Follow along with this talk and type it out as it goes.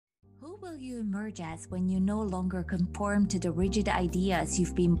will you emerge as when you no longer conform to the rigid ideas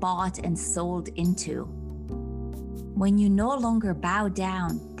you've been bought and sold into? When you no longer bow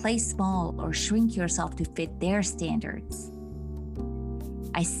down, play small, or shrink yourself to fit their standards?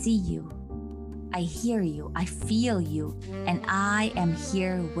 I see you, I hear you, I feel you, and I am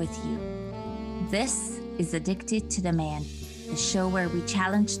here with you. This is Addicted to the Man, the show where we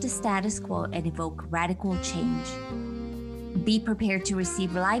challenge the status quo and evoke radical change. Be prepared to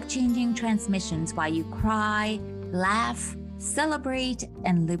receive life-changing transmissions while you cry, laugh, celebrate,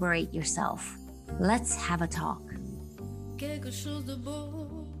 and liberate yourself. Let's have a talk.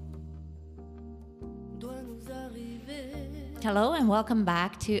 Hello and welcome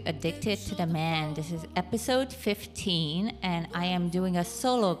back to Addicted to the Man. This is episode 15 and I am doing a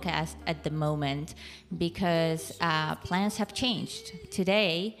solo cast at the moment because plans have changed.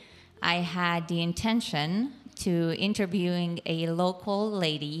 Today I had the intention to interviewing a local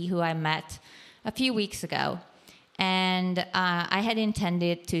lady who I met a few weeks ago. And I had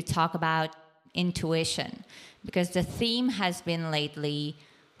intended to talk about intuition because the theme has been lately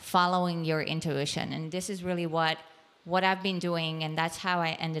following your intuition. And this is really what I've been doing, and that's how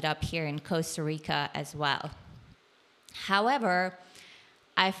I ended up here in Costa Rica as well. However,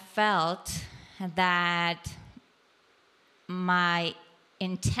 I felt that my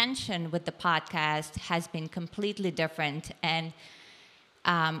intention with the podcast has been completely different, and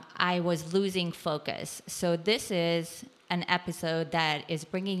I was losing focus. So this is an episode that is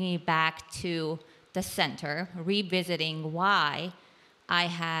bringing me back to the center, revisiting why I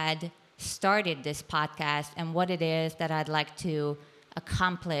had started this podcast and what it is that I'd like to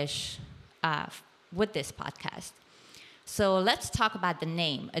accomplish with this podcast. So let's talk about the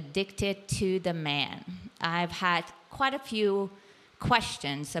name, Addicted to the Man. I've had quite a few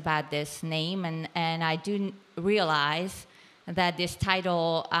questions about this name, and I do realize that this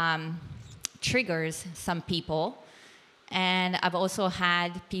title triggers some people. And I've also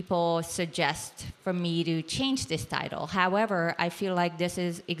had people suggest for me to change this title. However, I feel like this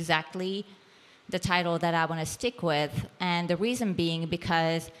is exactly the title that I want to stick with. And the reason being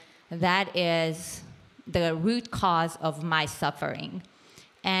because that is the root cause of my suffering.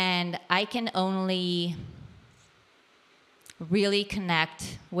 And I can only really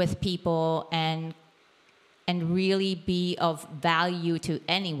connect with people and really be of value to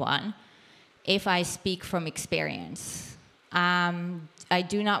anyone if I speak from experience. I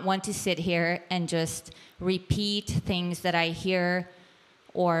do not want to sit here and just repeat things that I hear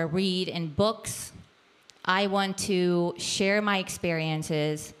or read in books. I want to share my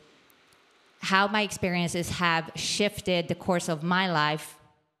experiences, how my experiences have shifted the course of my life,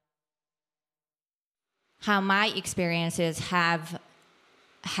 how my experiences have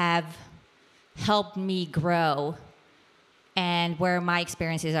helped me grow, and where my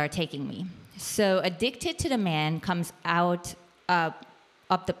experiences are taking me. So Addicted to the Man comes out of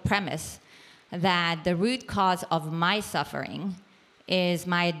the premise that the root cause of my suffering is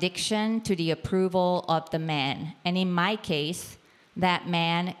my addiction to the approval of the man. And in my case, that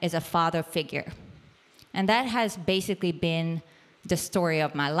man is a father figure. And that has basically been the story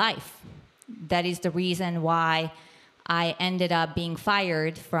of my life. That is the reason why I ended up being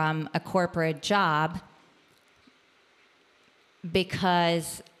fired from a corporate job,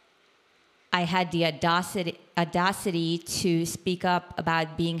 because I had the audacity to speak up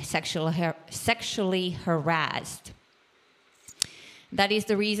about being sexually harassed. That is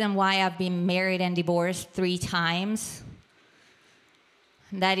the reason why I've been married and divorced 3 times.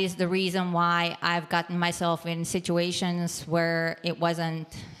 That is the reason why I've gotten myself in situations where it wasn't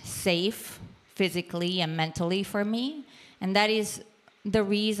safe physically and mentally for me. And that is the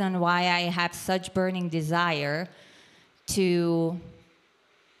reason why I have such burning desire to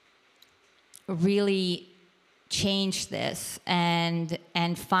really change this and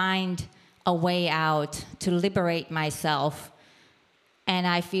find a way out to liberate myself. And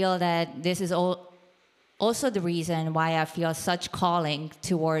I feel that this is also the reason why I feel such calling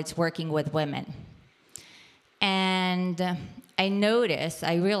towards working with women. And I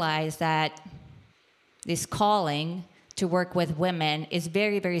realized that this calling to work with women is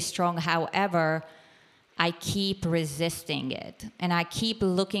very, very strong. However, I keep resisting it, and I keep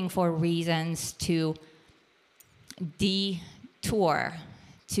looking for reasons to detour,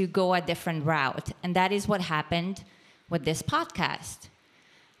 to go a different route. And that is what happened with this podcast.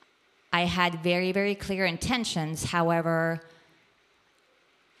 I had very, very clear intentions. However,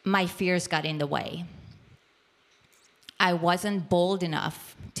 my fears got in the way. I wasn't bold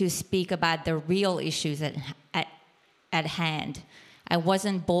enough to speak about the real issues at hand. I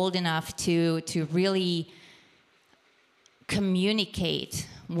wasn't bold enough to really communicate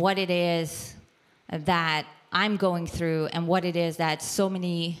what it is that I'm going through and what it is that so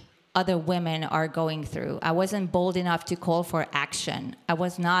many other women are going through. I wasn't bold enough to call for action. I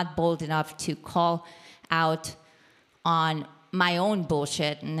was not bold enough to call out on my own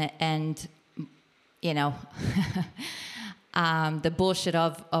bullshit and you know, the bullshit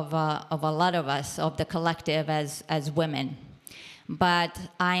of a lot of us, of the collective as women. But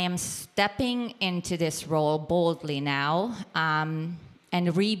I am stepping into this role boldly now,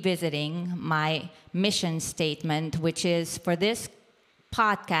 and revisiting my mission statement, which is for this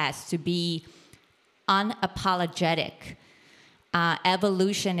podcast to be unapologetic,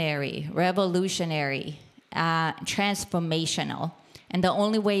 evolutionary, revolutionary, transformational. And the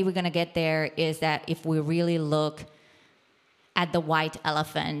only way we're going to get there is that if we really look at the white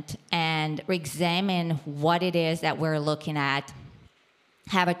elephant and examine what it is that we're looking at,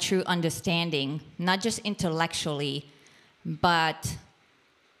 have a true understanding, not just intellectually, but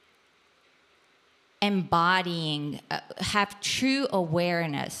embodying, have true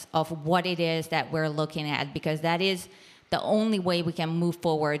awareness of what it is that we're looking at, because that is the only way we can move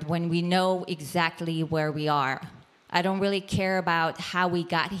forward when we know exactly where we are. I don't really care about how we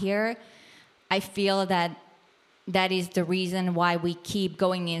got here. I feel that that is the reason why we keep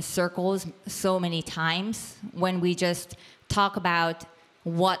going in circles so many times when we just talk about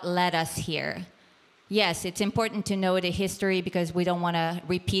what led us here. Yes, it's important to know the history because we don't want to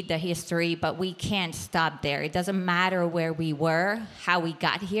repeat the history, but we can't stop there. It doesn't matter where we were, how we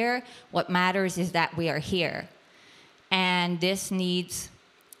got here. What matters is that we are here. And this needs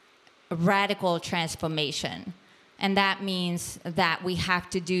radical transformation. And that means that we have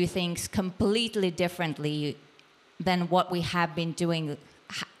to do things completely differently than what we have been doing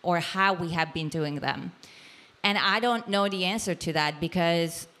or how we have been doing them. And I don't know the answer to that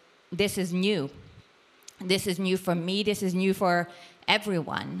because this is new. This is new for me. This is new for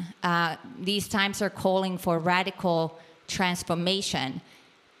everyone. These times are calling for radical transformation.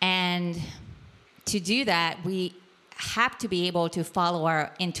 And to do that, we have to be able to follow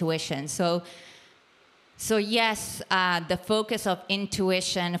our intuition. So yes, the focus of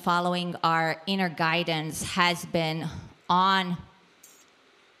intuition, following our inner guidance, has been on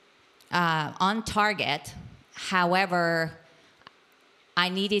target. However, I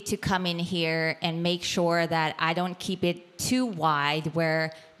needed to come in here and make sure that I don't keep it too wide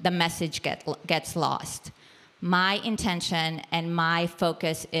where the message gets lost. My intention and my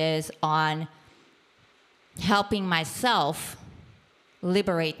focus is on helping myself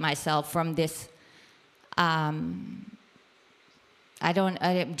liberate myself from this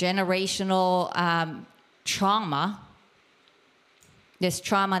generational trauma, this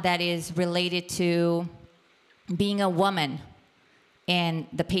trauma that is related to being a woman in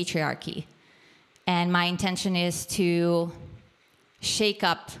the patriarchy. And my intention is to shake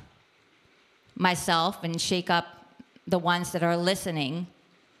up myself and shake up the ones that are listening,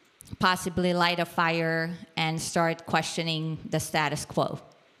 possibly light a fire and start questioning the status quo.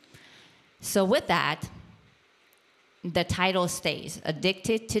 So with that, the title stays.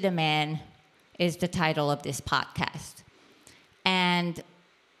 Addicted to the Man is the title of this podcast. And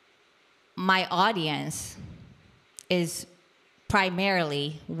my audience is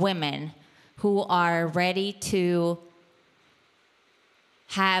primarily women who are ready to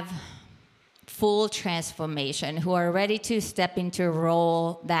have full transformation, who are ready to step into a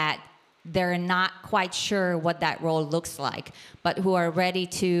role that they're not quite sure what that role looks like, but who are ready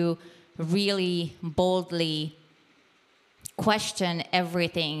to really boldly question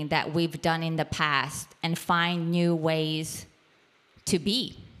everything that we've done in the past and find new ways to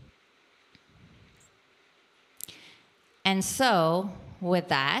be. And so, with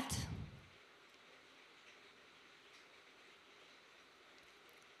that,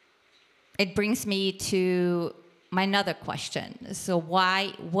 it brings me to my another question. So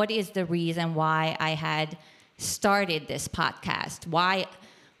what is the reason why I had started this podcast? Why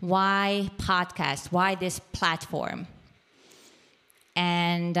podcast? Why this platform?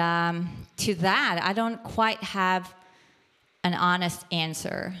 And to that, I don't quite have an honest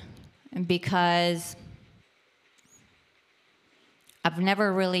answer because I've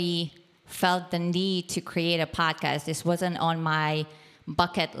never really felt the need to create a podcast. This wasn't on my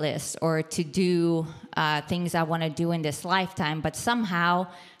bucket list or to do things I want to do in this lifetime, but somehow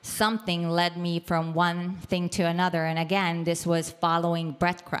something led me from one thing to another. And again, this was following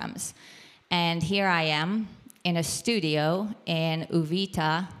breadcrumbs. And here I am in a studio in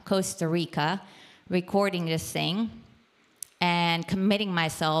Uvita, Costa Rica, recording this thing and committing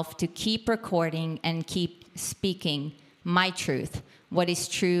myself to keep recording and keep speaking my truth, what is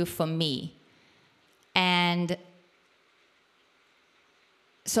true for me. And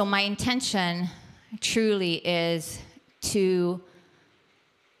So my intention truly is to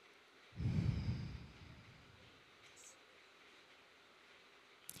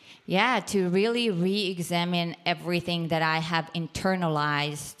really re-examine everything that I have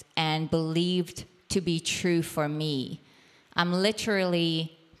internalized and believed to be true for me. I'm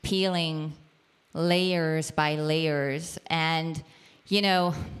literally peeling layers by layers. And,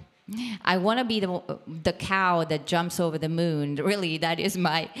 I want to be the cow that jumps over the moon. Really, that is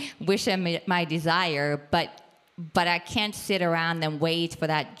my wish and my desire. But I can't sit around and wait for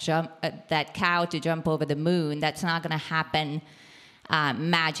that cow to jump over the moon. That's not going to happen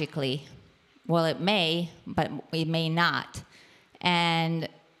magically. Well, it may, but it may not. And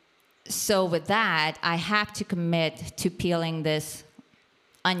so with that, I have to commit to peeling this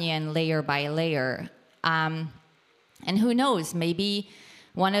onion layer by layer. And who knows, maybe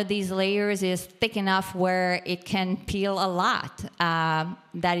one of these layers is thick enough where it can peel a lot.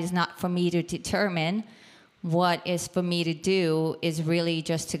 That is not for me to determine. What is for me to do is really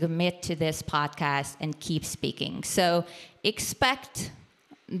just to commit to this podcast and keep speaking. So expect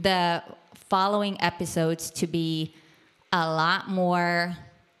the following episodes to be a lot more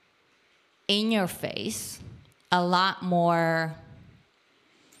in your face, a lot more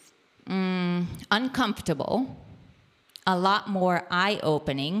uncomfortable, a lot more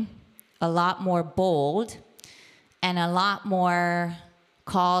eye-opening, a lot more bold, and a lot more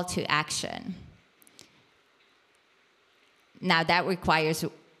call to action. Now, that requires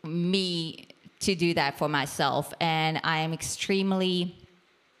me to do that for myself, and I am extremely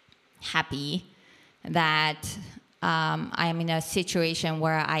happy that I am in a situation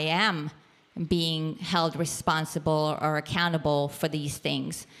where I am being held responsible or accountable for these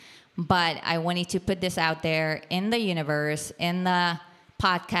things. But I wanted to put this out there in the universe, in the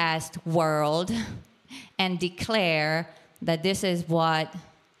podcast world, and declare that this is what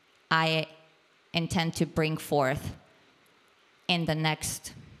I intend to bring forth in the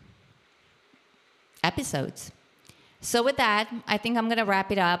next episodes. So with that, I think I'm going to wrap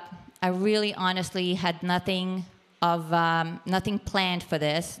it up. I really honestly had nothing planned for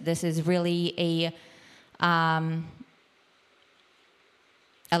this. This is really a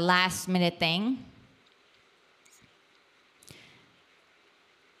last minute thing.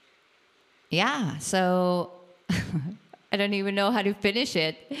 Yeah, so I don't even know how to finish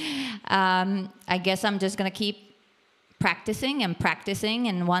it. I guess I'm just going to keep practicing,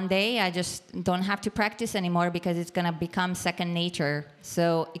 and one day I just don't have to practice anymore because it's going to become second nature.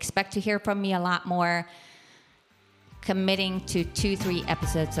 So expect to hear from me a lot more, committing to 2-3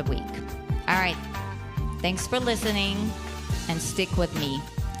 episodes a week. All right. Thanks for listening, and stick with me.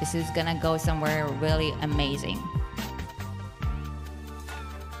 This is going to go somewhere really amazing.